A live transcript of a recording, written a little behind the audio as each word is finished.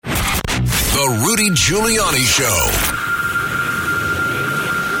The Rudy Giuliani Show.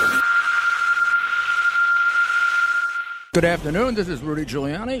 Good afternoon. This is Rudy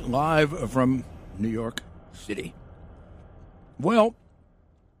Giuliani, live from New York City. Well,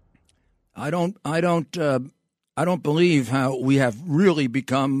 I don't believe how we have really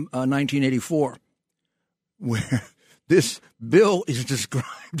become 1984, where this bill is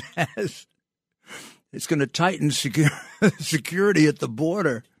described as it's going to tighten security at the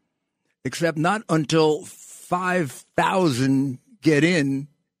border, except not until 5,000 get in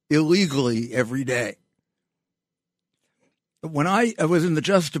illegally every day. When I was in the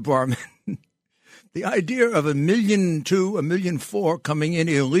Justice Department, the idea of 1.2 million, 1.4 million coming in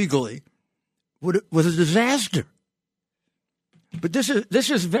illegally was a disaster. But this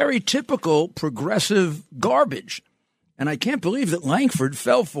is very typical progressive garbage, and I can't believe that Langford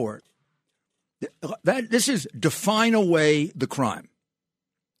fell for it. This is define away the crime.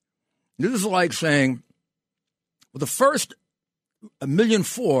 This is like saying, well, the first 1.4 million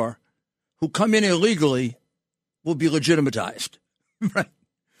who come in illegally will be legitimatized, right?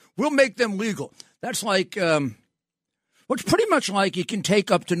 We'll make them legal. That's like, it's pretty much like you can take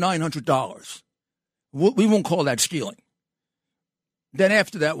up to $900. We won't call that stealing. Then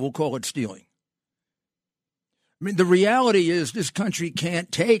after that, we'll call it stealing. I mean, the reality is this country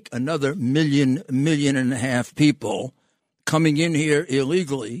can't take another 1.5 million people coming in here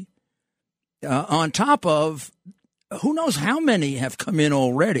illegally, on top of who knows how many have come in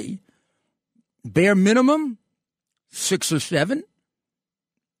already. Bare minimum, 6 or 7,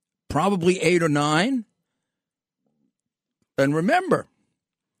 probably 8 or 9. And remember,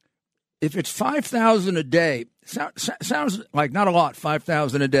 if it's 5,000 a day, sounds like not a lot,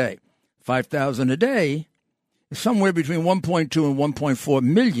 5,000 a day. 5,000 a day is somewhere between 1.2 and 1.4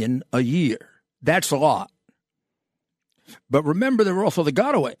 million a year. That's a lot. But remember, there are also the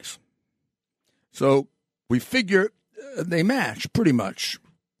gotaways. So we figure they match pretty much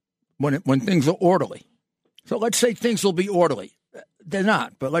when things are orderly. So let's say things will be orderly. They're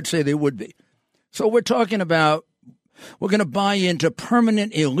not, but let's say they would be. So we're talking about we're going to buy into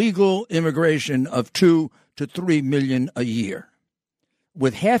permanent illegal immigration of 2 to 3 million a year,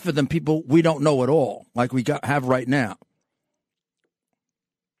 with half of them people we don't know at all, like we have right now.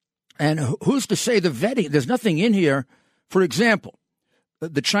 And who's to say the vetting? There's nothing in here. For example,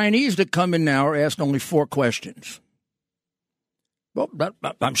 the Chinese that come in now are asked only 4 questions. Well,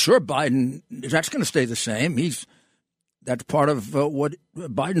 I'm sure Biden, that's going to stay the same. That's part of what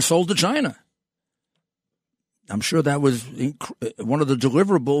Biden sold to China. I'm sure that was one of the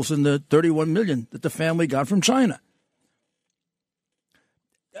deliverables in the 31 million that the family got from China.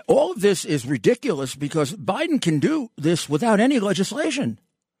 All of this is ridiculous because Biden can do this without any legislation.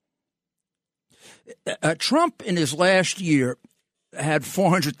 Trump in his last year had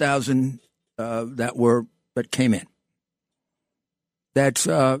 400,000 that came in. That's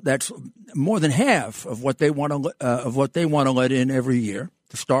more than half of what they want to let in every year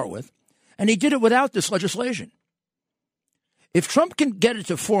to start with, and he did it without this legislation. If Trump can get it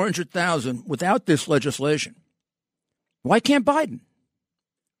to 400,000 without this legislation, why can't Biden?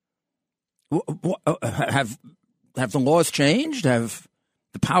 Have the laws changed? Have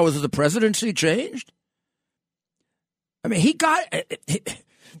the powers of the presidency changed? I mean, he got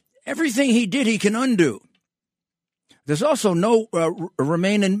everything he did. He can undo. There's also no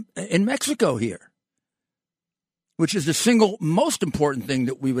remain in Mexico here, which is the single most important thing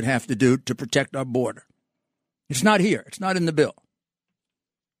that we would have to do to protect our border. It's not here. It's not in the bill.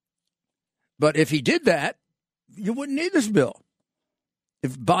 But if he did that, you wouldn't need this bill.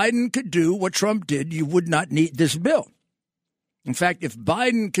 If Biden could do what Trump did, you would not need this bill. In fact, if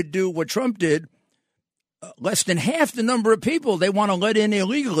Biden could do what Trump did, less than half the number of people they want to let in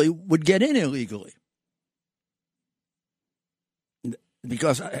illegally would get in illegally.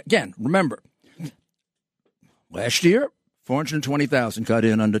 Because, again, remember, last year, 420,000 got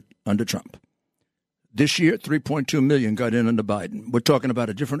in under Trump. This year, 3.2 million got in under Biden. We're talking about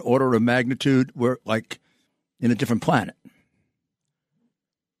a different order of magnitude. We're like in a different planet.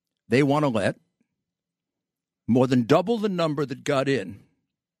 They want to let more than double the number that got in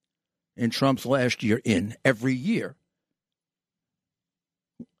Trump's last year in every year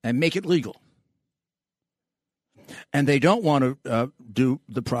and make it legal. And they don't want to do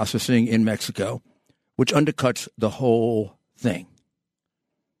the processing in Mexico, which undercuts the whole thing.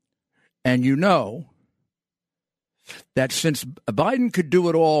 And you know that since Biden could do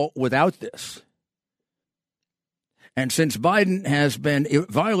it all without this, and since Biden has been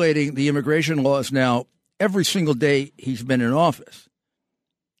violating the immigration laws now every single day he's been in office,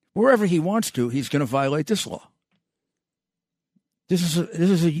 wherever he wants to, he's going to violate this law. This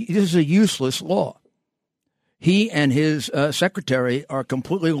is a useless law. He and his secretary are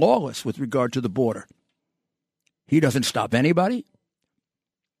completely lawless with regard to the border. He doesn't stop anybody.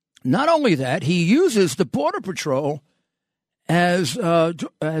 Not only that, he uses the Border Patrol as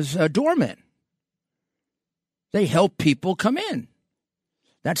doormen. They help people come in.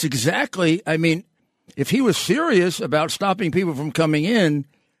 That's exactly, I mean, if he was serious about stopping people from coming in,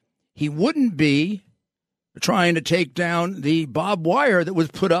 he wouldn't be trying to take down the barbed wire that was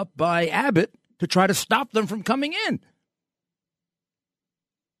put up by Abbott to try to stop them from coming in.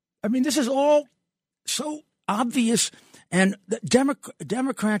 I mean, this is all so obvious, and the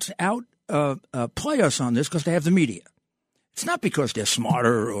Democrats play us on this because they have the media. It's not because they're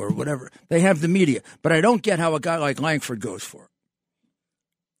smarter or whatever. They have the media. But I don't get how a guy like Langford goes for it.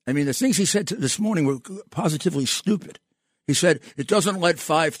 I mean, the things he said this morning were positively stupid. He said, it doesn't let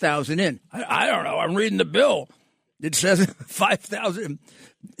 5,000 in. I don't know. I'm reading the bill. It says 5,000.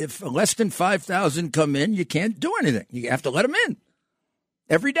 If less than 5,000 come in, you can't do anything. You have to let them in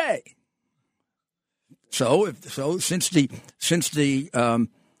every day. So since the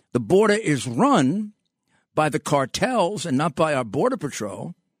border is run by the cartels and not by our Border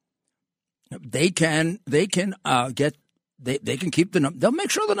Patrol, they can keep the number. They'll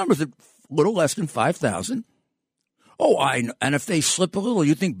make sure the number's a little less than 5,000. Oh, I know. And if they slip a little,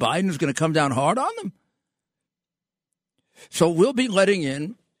 you think Biden is going to come down hard on them? So we'll be letting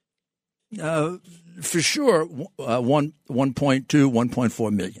in, for sure, 1.2,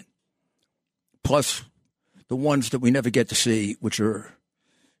 1.4 million, plus the ones that we never get to see, which are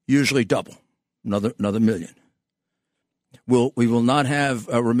usually double, another million. We will not have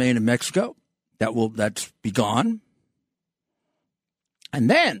remain in Mexico. That's be gone. And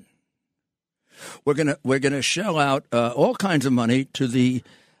then we're gonna shell out all kinds of money to the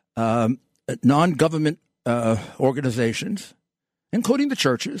non-government organizations, including the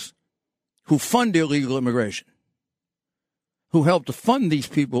churches, who fund illegal immigration, who help to fund these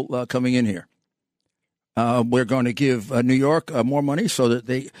people coming in here. We're going to give New York more money so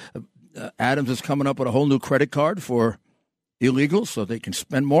that Adams is coming up with a whole new credit card for illegals so they can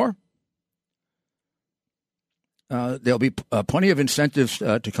spend more. There'll be plenty of incentives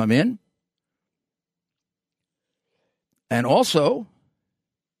to come in. And also,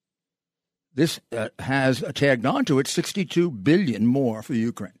 this has tagged onto it $62 billion more for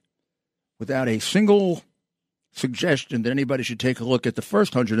Ukraine, without a single suggestion that anybody should take a look at the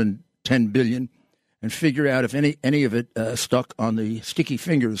first $110 billion and figure out if any of it stuck on the sticky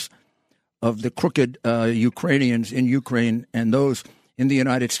fingers of the crooked Ukrainians in Ukraine and those in the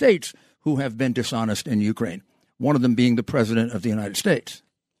United States who have been dishonest in Ukraine. One of them being the president of the United States,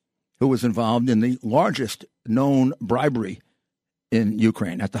 who was involved in the largest known bribery in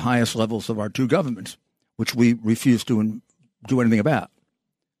Ukraine at the highest levels of our two governments, which we refuse to do anything about.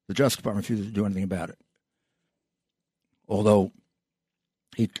 The Justice Department refuses to do anything about it. Although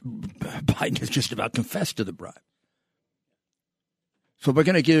Biden has just about confessed to the bribe. So we're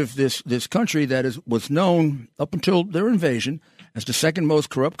going to give this country that was known up until their invasion as the second most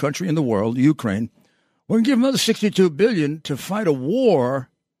corrupt country in the world, Ukraine. We're going to give them another $62 billion to fight a war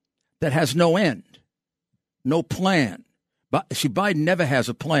that has no end, no plan. But see, Biden never has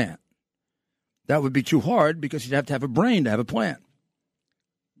a plan. That would be too hard because he'd have to have a brain to have a plan.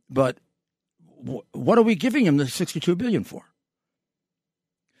 But what are we giving him the $62 billion for?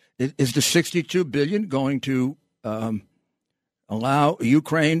 Is the $62 billion going to allow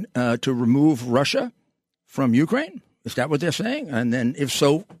Ukraine to remove Russia from Ukraine? Is that what they're saying? And then, if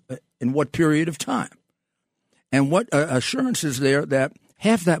so, in what period of time? And what assurance is there that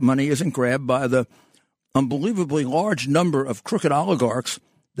half that money isn't grabbed by the unbelievably large number of crooked oligarchs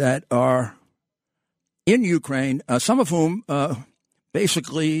that are in Ukraine, some of whom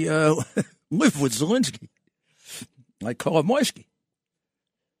basically live with Zelensky, like Kolomoisky?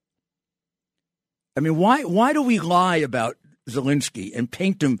 I mean, why do we lie about Zelensky and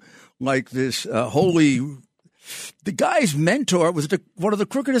paint him like this holy? The guy's mentor was one of the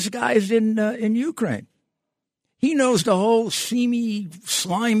crookedest guys in Ukraine. He knows the whole seamy,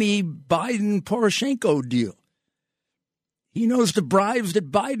 slimy Biden-Poroshenko deal. He knows the bribes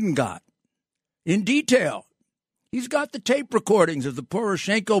that Biden got in detail. He's got the tape recordings of the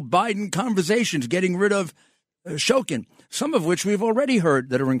Poroshenko-Biden conversations getting rid of Shokin, some of which we've already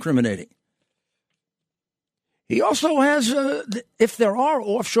heard that are incriminating. He also has, if there are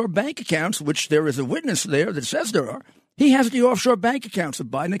offshore bank accounts, which there is a witness there that says there are, he has the offshore bank accounts of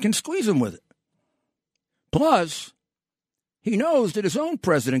Biden that can squeeze him with it. Plus, he knows that his own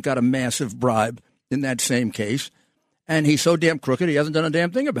president got a massive bribe in that same case, and he's so damn crooked he hasn't done a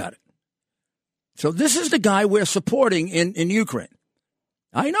damn thing about it. So this is the guy we're supporting in Ukraine.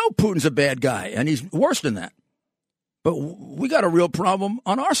 I know Putin's a bad guy, and he's worse than that. But we got a real problem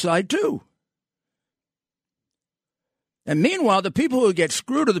on our side, too. And meanwhile, the people who get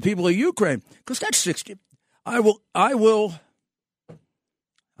screwed are the people of Ukraine, because that's 60. I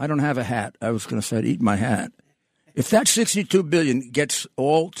don't have a hat. I was going to say I'd eat my hat. If that $62 billion gets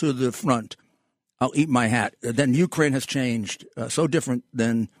all to the front, I'll eat my hat. Then Ukraine has changed so different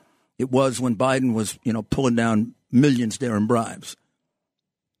than it was when Biden was, pulling down millions there in bribes.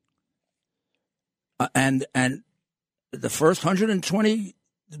 And the first $120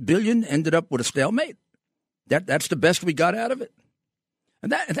 billion ended up with a stalemate. That's the best we got out of it.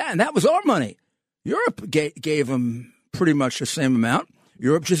 And that was our money. Europe gave them pretty much the same amount.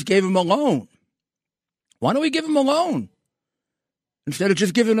 Europe just gave them a loan. Why don't we give them a loan instead of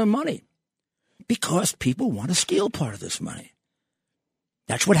just giving them money? Because people want to steal part of this money.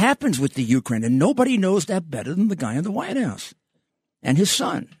 That's what happens with the Ukraine, and nobody knows that better than the guy in the White House and his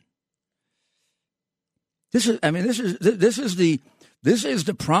son. This is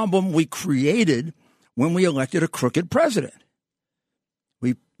the problem we created when we elected a crooked president.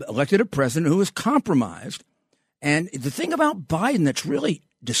 We elected a president who was compromised. And the thing about Biden that's really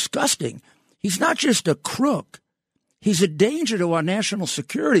disgusting, he's not just a crook. He's a danger to our national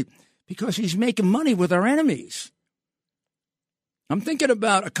security because he's making money with our enemies. I'm thinking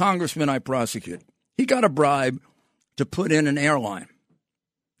about a congressman I prosecuted. He got a bribe to put in an airline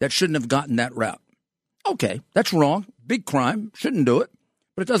that shouldn't have gotten that route. Okay, that's wrong. Big crime. Shouldn't do it.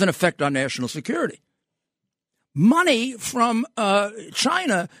 But it doesn't affect our national security. Money from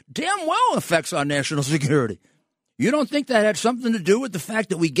China damn well affects our national security. You don't think that had something to do with the fact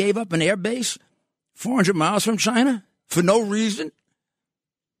that we gave up an air base 400 miles from China for no reason?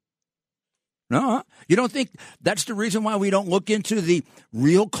 No. You don't think that's the reason why we don't look into the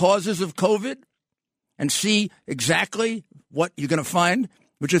real causes of COVID and see exactly what you're going to find,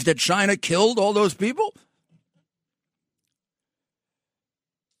 which is that China killed all those people?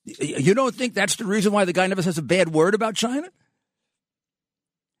 You don't think that's the reason why the guy never says a bad word about China?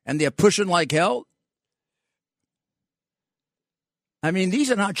 And they're pushing like hell? I mean, these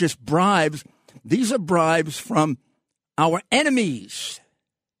are not just bribes. These are bribes from our enemies.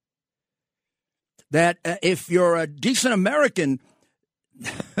 That if you're a decent American,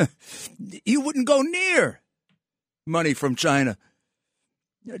 you wouldn't go near money from China.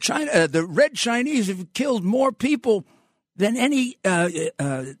 China, the Red Chinese have killed more people than any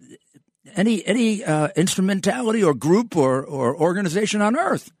instrumentality or group or organization on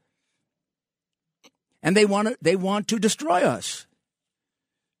earth, and they want to destroy us.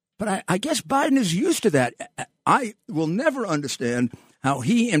 But I guess Biden is used to that. I will never understand how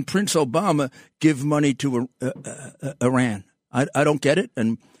he and Prince Obama give money to Iran. I don't get it.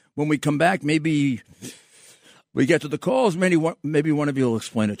 And when we come back, maybe we get to the calls. Maybe one of you will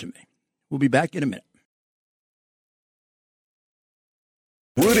explain it to me. We'll be back in a minute.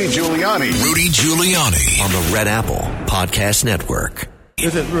 Rudy Giuliani on the Red Apple Podcast Network.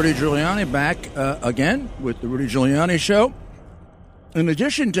 This is Rudy Giuliani back again with the Rudy Giuliani Show. In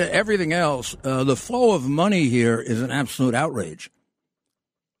addition to everything else, the flow of money here is an absolute outrage.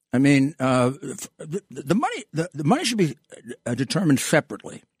 I mean, the money should be determined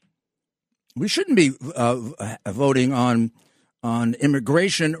separately. We shouldn't be voting on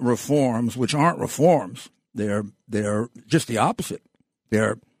immigration reforms, which aren't reforms. They're just the opposite.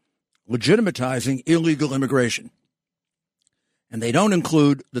 They're legitimatizing illegal immigration. And they don't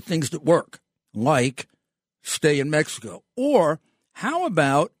include the things that work, like stay in Mexico. Or how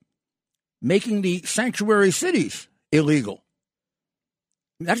about making the sanctuary cities illegal?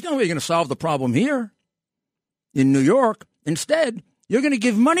 That's not really going to solve the problem here in New York. Instead, you're going to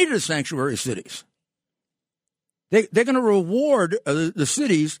give money to the sanctuary cities. They're going to reward the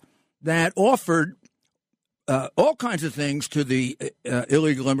cities that offered all kinds of things to the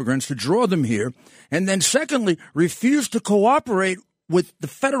illegal immigrants to draw them here. And then secondly, refuse to cooperate with the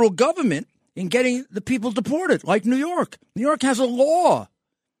federal government in getting the people deported, like New York. New York has a law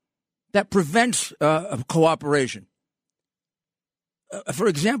that prevents cooperation. For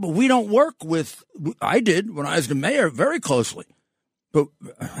example, we don't work with, I did when I was the mayor very closely,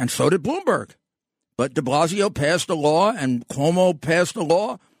 and so did Bloomberg. But de Blasio passed a law and Cuomo passed a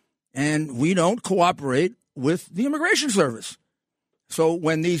law, and we don't cooperate with the Immigration Service. So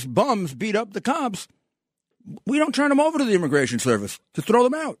when these bums beat up the cops, we don't turn them over to the Immigration Service to throw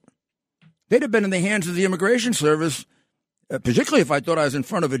them out. They'd have been in the hands of the Immigration Service, particularly if I thought I was in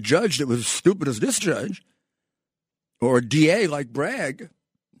front of a judge that was as stupid as this judge, or a DA like Bragg.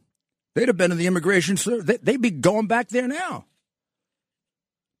 They'd have been in the Immigration Service. They'd be going back there now.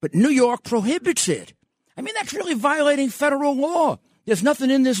 But New York prohibits it. I mean, that's really violating federal law. There's nothing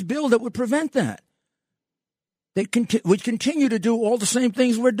in this bill that would prevent that. They would continue to do all the same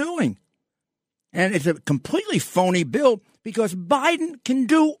things we're doing. And it's a completely phony bill because Biden can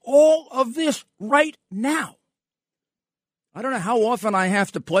do all of this right now. I don't know how often I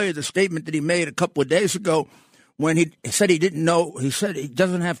have to play the statement that he made a couple of days ago when he said he didn't know. He said he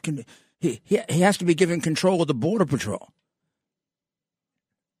doesn't have he has to be given control of the Border Patrol.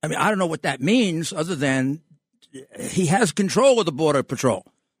 I mean, I don't know what that means other than he has control of the Border Patrol.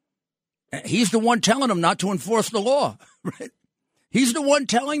 He's the one telling them not to enforce the law, right? He's the one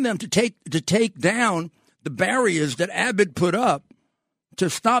telling them to take down the barriers that Abbott put up to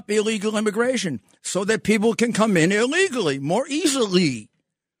stop illegal immigration so that people can come in illegally more easily.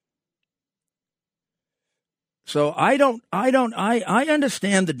 So I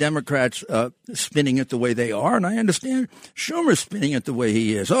understand the Democrats spinning it the way they are, and I understand Schumer spinning it the way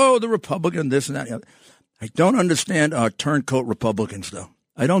he is. Oh, the Republican, this and that. I don't understand turncoat Republicans, though.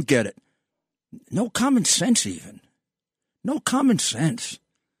 I don't get it. No common sense, even. No common sense.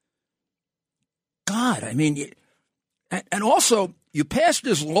 God, I mean, and also, you passed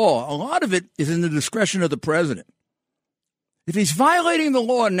this law. A lot of it is in the discretion of the president. If he's violating the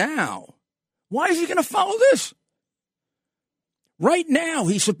law now, why is he going to follow this? Right now,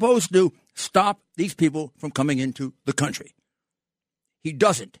 he's supposed to stop these people from coming into the country. He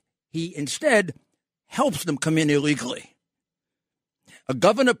doesn't. He instead helps them come in illegally. A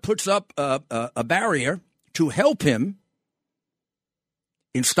governor puts up a barrier to help him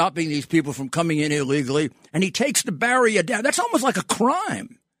in stopping these people from coming in illegally, and he takes the barrier down. That's almost like a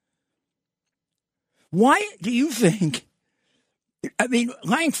crime. Why do you think, I mean,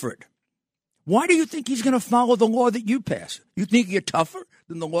 Langford, why do you think he's going to follow the law that you pass? You think you're tougher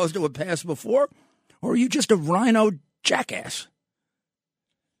than the laws that were passed before? Or are you just a rhino jackass?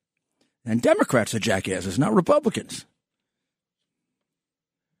 And Democrats are jackasses, not Republicans.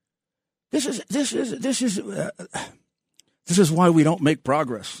 This is why we don't make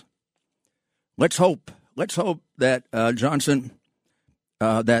progress. Let's hope that Johnson,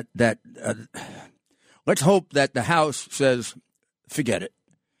 let's hope that the House says, forget it.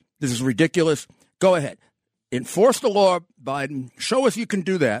 This is ridiculous. Go ahead. Enforce the law, Biden. Show us you can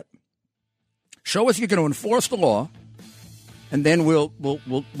do that. Show us you're going to enforce the law, and then we'll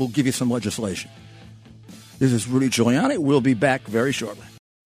give you some legislation. This is Rudy Giuliani. We'll be back very shortly.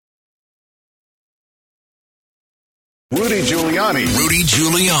 Rudy Giuliani. Rudy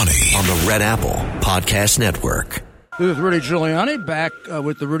Giuliani on the Red Apple Podcast Network. This is Rudy Giuliani back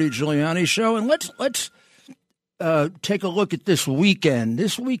with the Rudy Giuliani Show, and let's take a look at this weekend.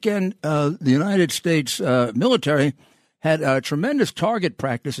 This weekend, the United States military had a tremendous target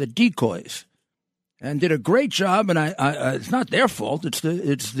practice at decoys, and did a great job. And I it's not their fault.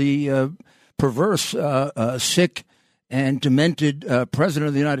 It's the perverse, sick, and demented president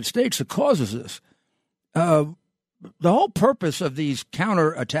of the United States that causes this. The whole purpose of these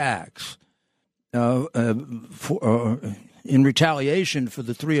counterattacks in retaliation for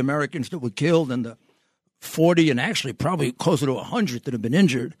the 3 Americans that were killed and the 40 and actually probably closer to 100 that have been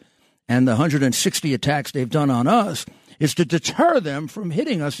injured and the 160 attacks they've done on us is to deter them from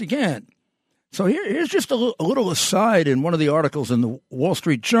hitting us again. So here's just a little aside in one of the articles in the Wall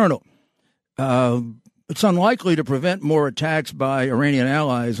Street Journal. It's unlikely to prevent more attacks by Iranian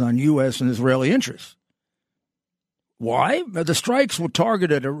allies on U.S. and Israeli interests. Why? The strikes were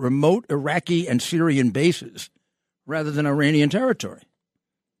targeted at remote Iraqi and Syrian bases rather than Iranian territory.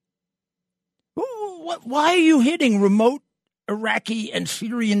 Why are you hitting remote Iraqi and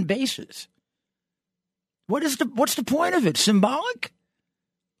Syrian bases? What's the point of it? Symbolic?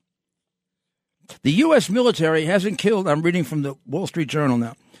 The U.S. military hasn't killed, I'm reading from the Wall Street Journal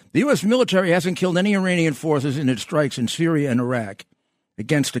now, the U.S. military hasn't killed any Iranian forces in its strikes in Syria and Iraq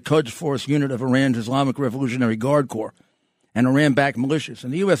against the Quds Force unit of Iran's Islamic Revolutionary Guard Corps and Iran-backed militias.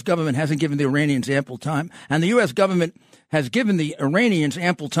 And the U.S. government hasn't given the Iranians ample time. And the U.S. government has given the Iranians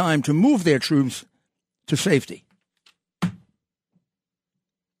ample time to move their troops to safety.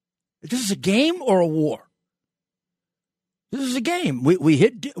 This is a game or a war? This is a game. We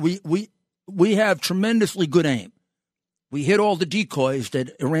have tremendously good aim. We hit all the decoys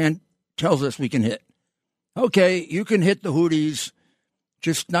that Iran tells us we can hit. Okay, you can hit the Houthis,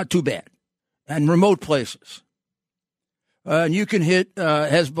 just not too bad, and remote places. And you can hit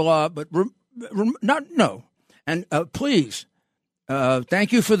Hezbollah, but no. And please,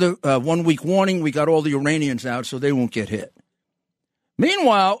 thank you for the 1 week warning. We got all the Iranians out so they won't get hit.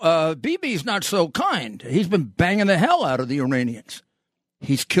 Meanwhile, Bibi's not so kind. He's been banging the hell out of the Iranians.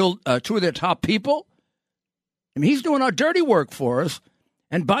 He's killed 2 of their top people. I mean, he's doing our dirty work for us.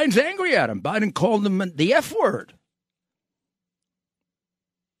 And Biden's angry at him. Biden called him the F word.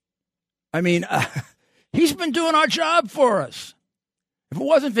 I mean, he's been doing our job for us. If it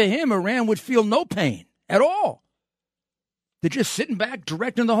wasn't for him, Iran would feel no pain at all. They're just sitting back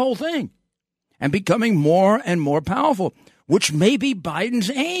directing the whole thing and becoming more and more powerful, which may be Biden's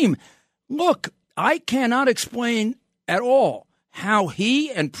aim. Look, I cannot explain at all how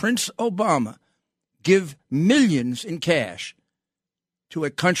he and Prince Obama give millions in cash to a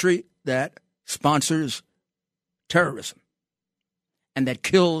country that sponsors terrorism and that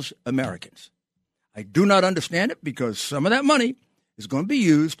kills Americans. I do not understand it because some of that money is going to be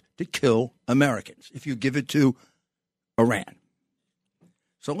used to kill Americans if you give it to Iran.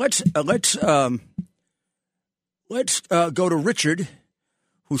 So let's go to Richard,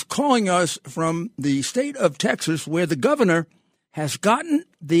 who's calling us from the state of Texas, where the governor has gotten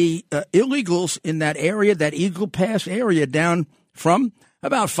the illegals in that area, that Eagle Pass area, down from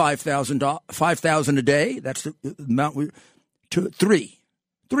about $5,000 a day. That's the amount to three.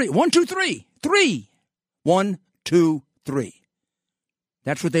 1, 2, 3. 3. 1, 2, 3.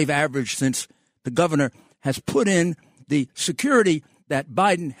 That's what they've averaged since the governor has put in the security that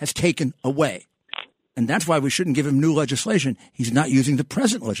Biden has taken away. And that's why we shouldn't give him new legislation. He's not using the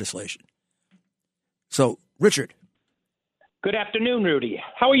present legislation. So, Richard. Good afternoon, Rudy.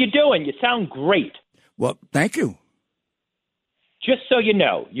 How are you doing? You sound great. Well, thank you. Just so you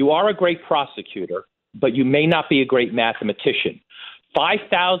know, you are a great prosecutor, but you may not be a great mathematician.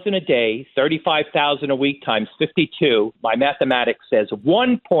 5,000 a day, 35,000 a week times 52. My mathematics says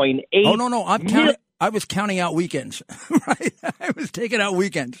 1.8. Oh, no. I was counting out weekends, right? I was taking out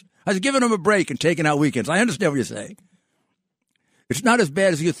weekends. I was giving them a break and taking out weekends. I understand what you're saying. It's not as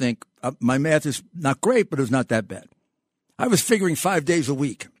bad as you think. My math is not great, but it's not that bad. I was figuring 5 days a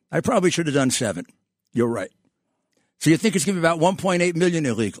week. I probably should have done 7. You're right. So you think it's going to be about 1.8 million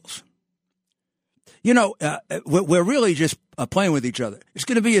illegals. You know, we're really just playing with each other. It's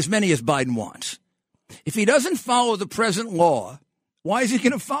going to be as many as Biden wants. If he doesn't follow the present law, why is he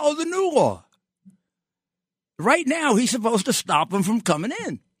going to follow the new law? Right now, he's supposed to stop them from coming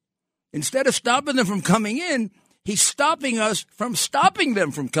in. Instead of stopping them from coming in, he's stopping us from stopping them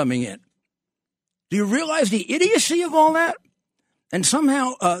from coming in. Do you realize the idiocy of all that? And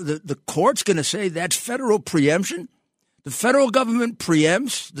somehow the court's going to say that's federal preemption. The federal government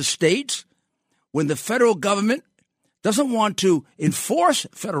preempts the states when the federal government doesn't want to enforce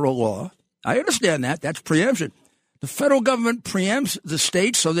federal law. I understand that. That's preemption. The federal government preempts the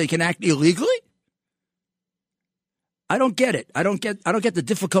states so they can act illegally? I don't get it. I don't get the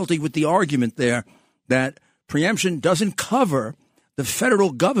difficulty with the argument there that preemption doesn't cover the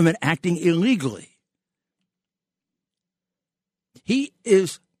federal government acting illegally. He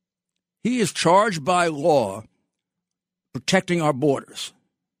is charged by law protecting our borders.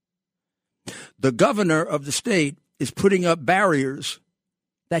 The governor of the state is putting up barriers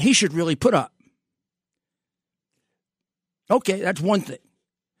that he should really put up. Okay, that's one thing.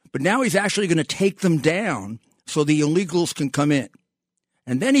 But now he's actually going to take them down so the illegals can come in.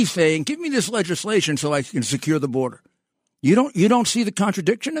 And then he's saying, give me this legislation so I can secure the border. You don't see the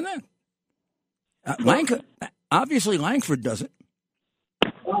contradiction in that? Obviously Langford doesn't.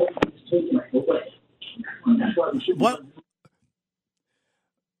 What?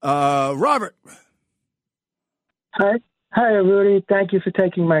 Robert. Hi, Rudy. Thank you for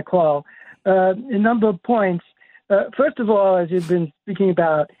taking my call. A number of points. First of all, as you've been speaking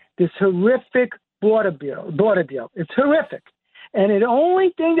about this horrific border deal, it's horrific. And the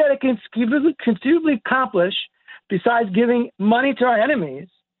only thing that it can conceivably accomplish, besides giving money to our enemies,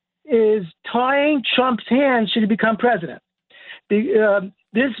 is tying Trump's hands should he become president.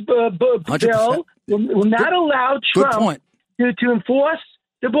 This bill will not allow Trump to enforce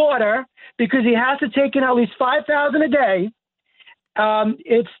the border because he has to take in at least 5,000 a day.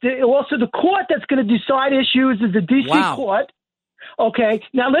 It's also the court that's going to decide issues is the D.C. court. Okay,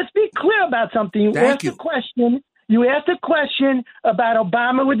 now let's be clear about something. You asked a question about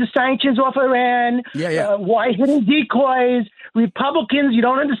Obama with the sanctions off Iran, why hitting decoys, Republicans. You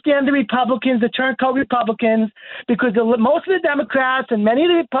don't understand the Republicans, the turncoat Republicans, because most of the Democrats and many of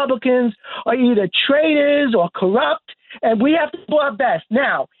the Republicans are either traitors or corrupt, and we have to do our best.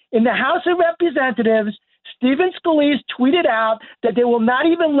 Now, in the House of Representatives, Stephen Scalise tweeted out that they will not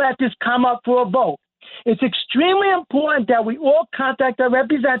even let this come up for a vote. It's extremely important that we all contact our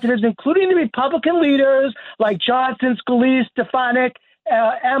representatives, including the Republican leaders like Johnson, Scalise, Stefanik,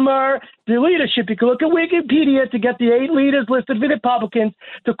 Emmer, the leadership. You can look at Wikipedia to get the 8 leaders listed for Republicans,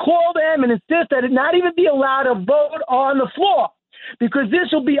 to call them and insist that it not even be allowed to vote on the floor. because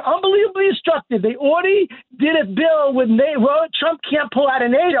this will be unbelievably destructive. They already did a bill with Trump can't pull out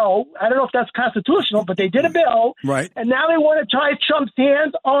of NATO. I don't know if that's constitutional, but they did a bill. Right. And now they want to tie Trump's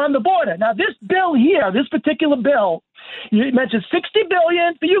hands on the border. Now, this bill here, this particular bill, you mentioned $60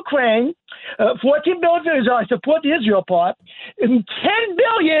 billion for Ukraine, $14 billion for Israel. I support the Israel part. And $10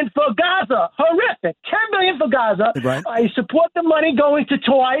 billion for Gaza. Horrific. $10 billion for Gaza. Right. I support the money going to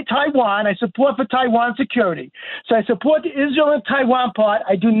Taiwan. I support for Taiwan security. So I support the Israel and Taiwan part.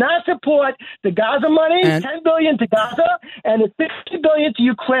 I do not support the Gaza money, $10 billion to Gaza, and the $60 billion to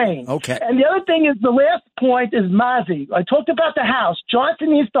Ukraine. Okay. And the other thing is, the last point is Mazi. I talked about the House.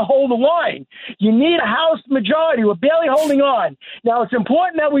 Johnson needs to hold the line. You need a House majority. We're barely holding on. Now, it's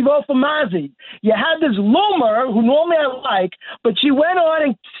important that we vote for Mazi. You had this Loomer, who normally I like, but she went on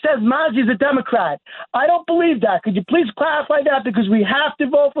and says Mazi's a Democrat. I don't believe that. Could you please clarify that? Because we have to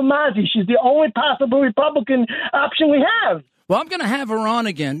vote for Mazi. She's the only possible Republican option we have. Well, I'm going to have her on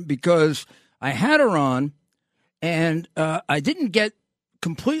again because I had her on and I didn't get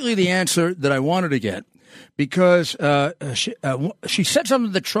completely the answer that I wanted to get because she said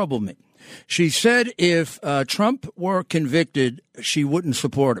something that troubled me. She said if Trump were convicted, she wouldn't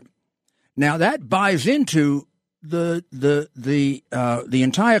support him. Now that buys into the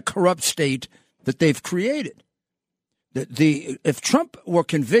entire corrupt state that they've created. If Trump were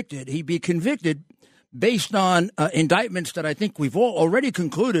convicted, he'd be convicted based on indictments that I think we've all already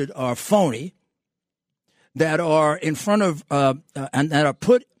concluded are phony, that are in front of and that are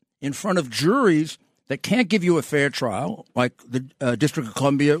put in front of juries that can't give you a fair trial, like the District of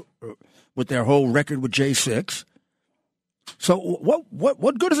Columbia with their whole record with J6. So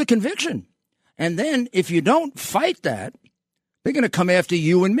what good is a conviction? And then if you don't fight that, they're going to come after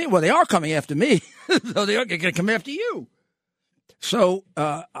you and me. Well, they are coming after me, so they're going to come after you. So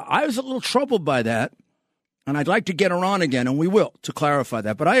I was a little troubled by that, and I'd like to get her on again, and we will, to clarify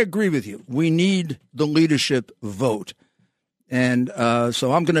that. But I agree with you. We need the leadership vote. And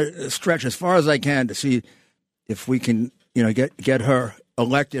so I'm going to stretch as far as I can to see if we can, get her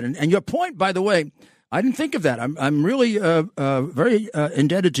elected. And your point, by the way, I didn't think of that. I'm really very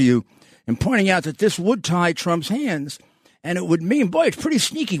indebted to you in pointing out that this would tie Trump's hands, and it would mean, boy, it's pretty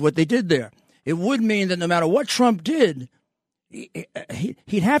sneaky what they did there. It would mean that no matter what Trump did,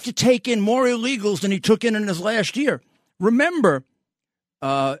 he'd have to take in more illegals than he took in his last year. Remember,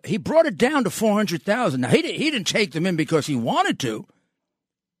 he brought it down to 400,000. Now, he didn't take them in because he wanted to.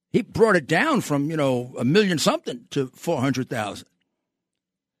 He brought it down from, a million something to 400,000.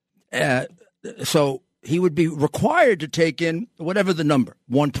 So he would be required to take in whatever the number,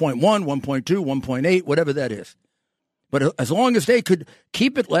 1.1, 1.2, 1.8, whatever that is. But as long as they could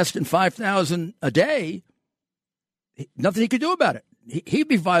keep it less than 5,000 a day, nothing he could do about it. He'd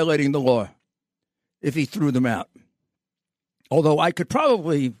be violating the law if he threw them out. Although I could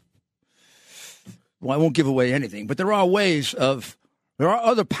probably, I won't give away anything, but there are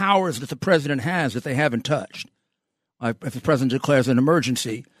other powers that the president has that they haven't touched. If the president declares an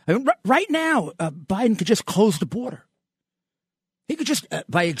emergency, right now, Biden could just close the border. He could just,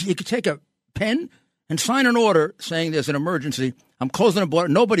 he could take a pen and sign an order saying there's an emergency. I'm closing the border.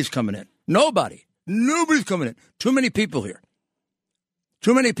 Nobody's coming in. Nobody's coming in. Too many people here.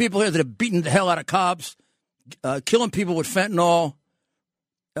 Too many people here that have beaten the hell out of cops, killing people with fentanyl,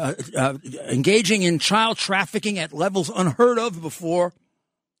 engaging in child trafficking at levels unheard of before.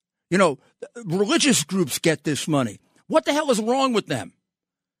 Religious groups get this money. What the hell is wrong with them?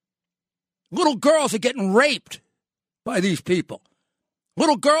 Little girls are getting raped by these people.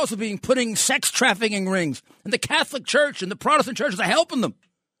 Little girls are being put in sex trafficking rings, and the Catholic Church and the Protestant churches are helping them.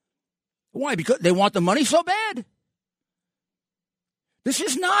 Why? Because they want the money so bad. This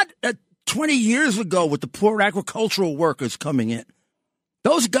is not 20 years ago with the poor agricultural workers coming in.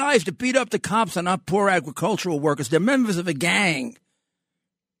 Those guys that beat up the cops are not poor agricultural workers. They're members of a gang.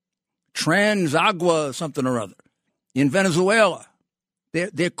 Transagua something or other in Venezuela.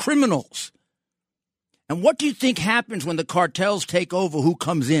 They're criminals. And what do you think happens when the cartels take over? Who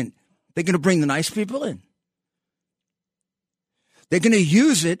comes in? They're going to bring the nice people in. They're going to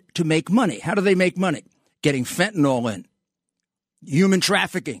use it to make money. How do they make money? Getting fentanyl in. Human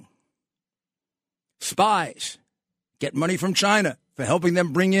trafficking. Spies. Get money from China for helping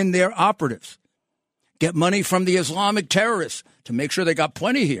them bring in their operatives. Get money from the Islamic terrorists to make sure they got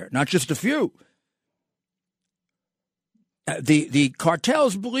plenty here, not just a few. The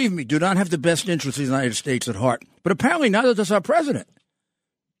cartels, believe me, do not have the best interests of the United States at heart. But apparently neither does our president.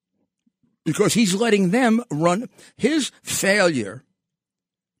 Because he's letting them run. His failure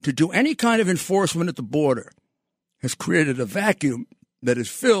to do any kind of enforcement at the border has created a vacuum that is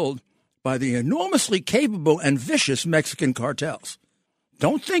filled by the enormously capable and vicious Mexican cartels.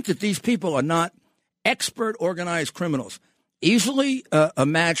 Don't think that these people are not expert organized criminals, easily a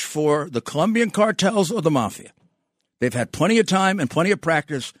match for the Colombian cartels or the mafia. They've had plenty of time and plenty of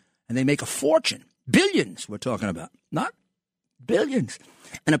practice, and they make a fortune. Billions we're talking about, not billions.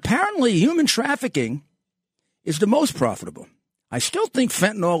 And apparently human trafficking is the most profitable. I still think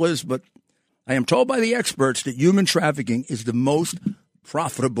fentanyl is, but I am told by the experts that human trafficking is the most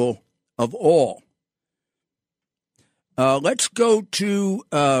profitable of all. Let's go to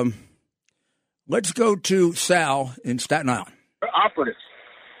Sal in Staten Island. Operatives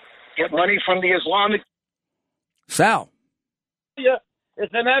get money from the Islamic. Sal. Yeah,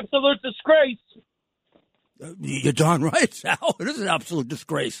 it's an absolute disgrace. You're darn right, Sal. It is an absolute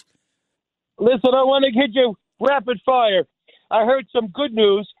disgrace. Listen, I want to hit you rapid fire. I heard some good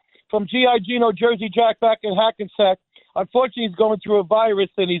news from G.I. Gino Jersey Jack back in Hackensack. Unfortunately, he's going through a virus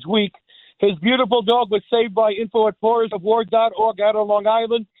and he's weak. His beautiful dog was saved by info at forestofwar.org out on Long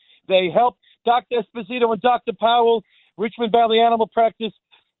Island. They helped Dr. Esposito and Dr. Powell, Richmond Valley Animal Practice,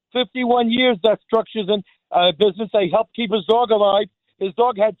 51 years that structures in business. They helped keep his dog alive. His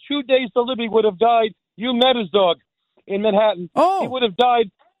dog had 2 days to live. He would have died. You met his dog in Manhattan. Oh. He would have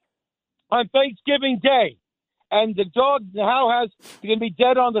died on Thanksgiving Day. And the dog now going to be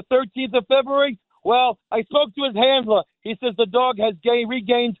dead on the 13th of February. Well, I spoke to his handler. He says the dog has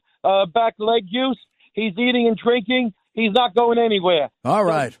regained back leg use. He's eating and drinking. He's not going anywhere. All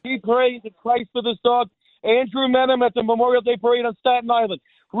right. So he prays to Christ for this dog. Andrew met him at the Memorial Day Parade on Staten Island.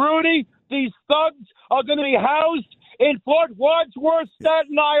 Rudy, these thugs are going to be housed in Fort Wadsworth,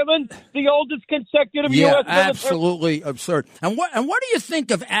 Staten Island, the oldest consecutive U.S. military. Absolutely absurd. And what do you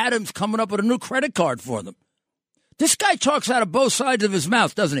think of Adams coming up with a new credit card for them? This guy talks out of both sides of his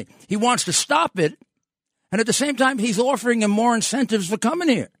mouth, doesn't he? He wants to stop it, and at the same time, he's offering him more incentives for coming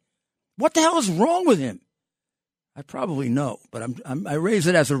here. What the hell is wrong with him? I probably know, but I raise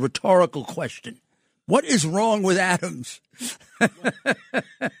it as a rhetorical question. What is wrong with Adams?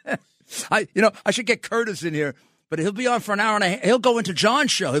 I should get Curtis in here, but he'll be on for an hour and a half. He'll go into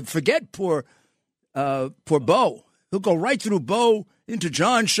John's show. He'll forget poor Bo. He'll go right through Bo into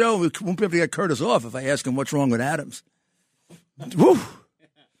John's show. We won't be able to get Curtis off if I ask him what's wrong with Adams. Woo.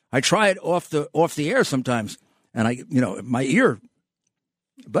 I try it off the air sometimes, and my ear.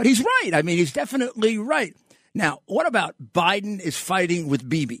 But he's right. I mean, he's definitely right. Now, what about Biden is fighting with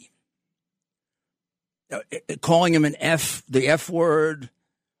Bibi? Calling him the F word,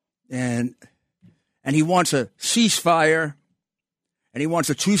 and he wants a ceasefire, and he wants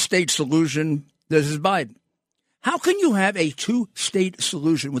a two-state solution. This is Biden. How can you have a two-state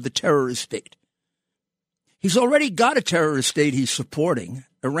solution with a terrorist state? He's already got a terrorist state he's supporting,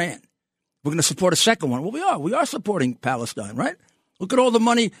 Iran. We're going to support a second one. Well, we are supporting Palestine, right? Look at all the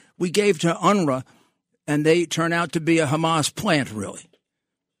money we gave to UNRWA, and they turn out to be a Hamas plant, really.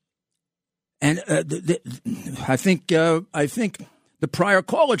 And I think the prior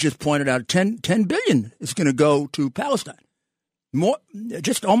caller just pointed out $10 billion is going to go to Palestine. More,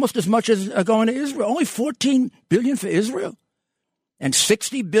 just almost as much as going to Israel. Only $14 billion for Israel, and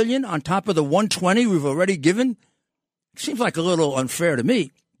 $60 billion on top of the $120 we've already given. It seems like a little unfair to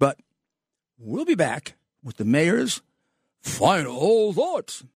me, but we'll be back with the mayor's final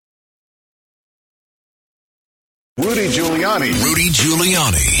thoughts. Rudy Giuliani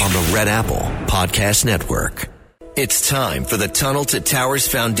on the Red Apple Podcast Network. It's time for the Tunnel to Towers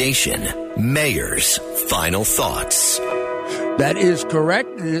Foundation Mayor's Final Thoughts. That is correct.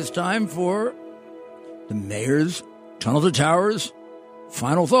 It is time for the mayor's Tunnel to Towers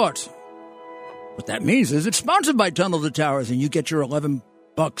Final Thoughts. What that means is it's sponsored by Tunnel to Towers, and you get your $11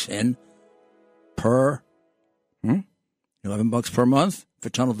 in per $11 per month for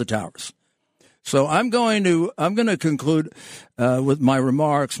Tunnel to Towers. So I'm going to conclude with my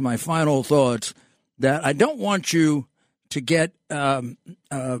remarks, my final thoughts, that I don't want you to get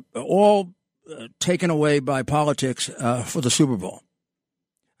all taken away by politics for the Super Bowl.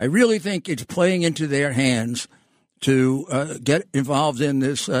 I really think it's playing into their hands to get involved in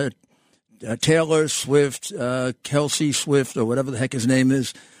this Taylor Swift, Kelsey Swift, or whatever the heck his name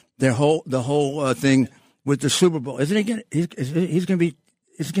is, the whole thing with the Super Bowl. Isn't he going? He's going to be.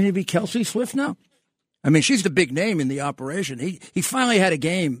 Is it going to be Kelsey Swift now? I mean, she's the big name in the operation. He finally had a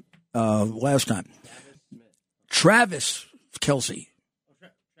game last time. Travis Kelsey.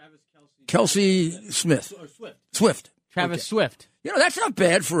 Kelsey Smith. Swift. Travis Swift. That's not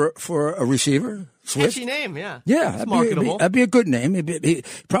bad for a receiver. Swift. Catchy name, yeah. Yeah, it's marketable. That'd be a good name. He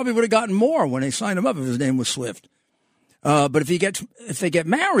probably would have gotten more when they signed him up if his name was Swift. But if they get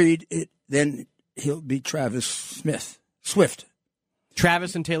married, then he'll be Travis Swift.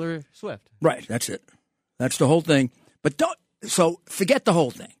 Travis and Taylor Swift. Right, that's it. That's the whole thing. But forget the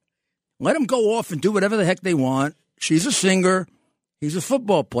whole thing. Let them go off and do whatever the heck they want. She's a singer. He's a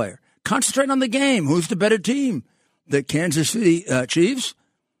football player. Concentrate on the game. Who's the better team? The Kansas City Chiefs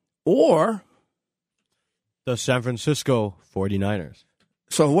or the San Francisco 49ers.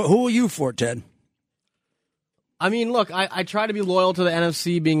 So who are you for, Ted? I mean, look, I try to be loyal to the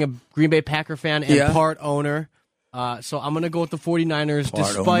NFC, being a Green Bay Packer fan and part owner. So I'm going to go with the 49ers,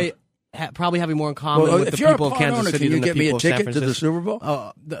 despite probably having more in common with the people of Kansas City than the people of San Francisco. Can you get me a ticket to the Super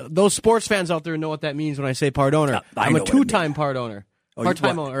Bowl? Those sports fans out there know what that means when I say part owner. I'm a two-time part owner.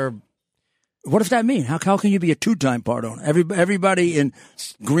 Part-time owner. What does that mean? How can you be a two-time part owner? Everybody in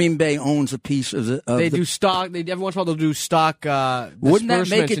Green Bay owns a piece of the. They do stock. Every once in a while they'll do stock. Wouldn't that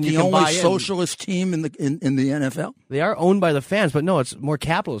make it the only socialist team in the NFL? They are owned by the fans, but no, it's more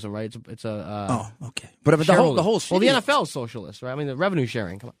capitalism, right? It's a. Okay. But the whole city. Well, the NFL is socialist, right? I mean, the revenue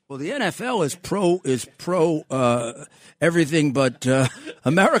sharing. Come on. Well, the NFL is pro everything but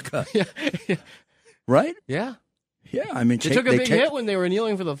America. Yeah. Right? Yeah. Yeah, I mean, they took a big hit when they were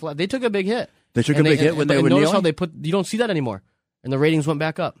kneeling for the flag. They took a big hit. They took a big hit when they were kneeling? Notice how you don't see that anymore. And the ratings went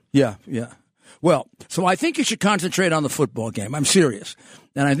back up. Yeah. Well, so I think you should concentrate on the football game. I'm serious.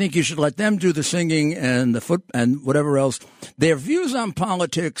 And I think you should let them do the singing and and whatever else. Their views on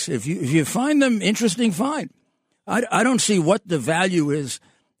politics, if you find them interesting, fine. I don't see what the value is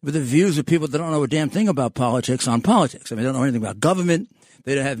with the views of people that don't know a damn thing about politics on politics. I mean, they don't know anything about government.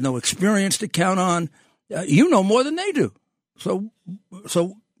 They have no experience to count on. You know more than they do. So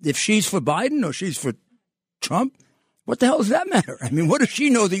if she's for Biden or she's for Trump, what the hell does that matter? I mean, what does she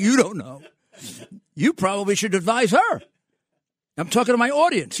know that you don't know? You probably should advise her. I'm talking to my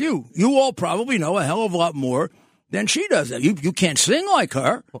audience. You all probably know a hell of a lot more than she does. You can't sing like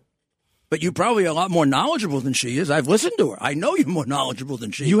her, but you're probably a lot more knowledgeable than she is. I've listened to her. I know you're more knowledgeable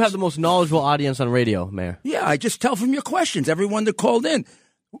than she is. You have the most knowledgeable audience on radio, Mayor. Yeah, I just tell from your questions. Everyone that called in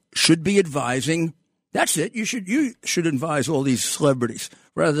should be advising. That's it. You should advise all these celebrities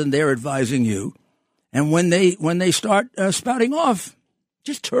rather than they're advising you. And when they start spouting off,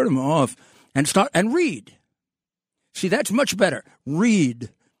 just turn them off and start and read. See, that's much better. Read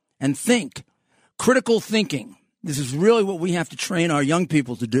and think. Critical thinking. This is really what we have to train our young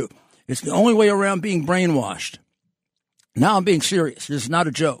people to do. It's the only way around being brainwashed. Now I'm being serious. This is not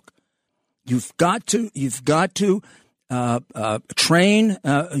a joke. You've got to train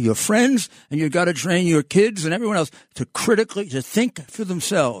your friends, and you've got to train your kids and everyone else to think for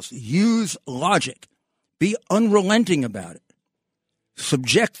themselves. Use logic. Be unrelenting about it.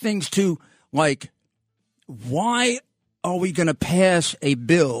 Subject things to, like, why are we going to pass a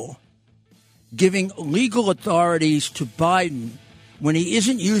bill giving legal authorities to Biden when he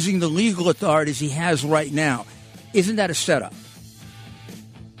isn't using the legal authorities he has right now? Isn't that a setup?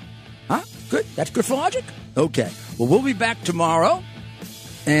 Huh? Good. That's good for logic? Okay. Well, we'll be back tomorrow.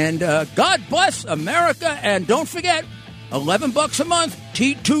 And God bless America. And don't forget, $11 a month,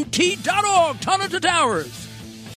 T2T.org, Tunnel to Towers.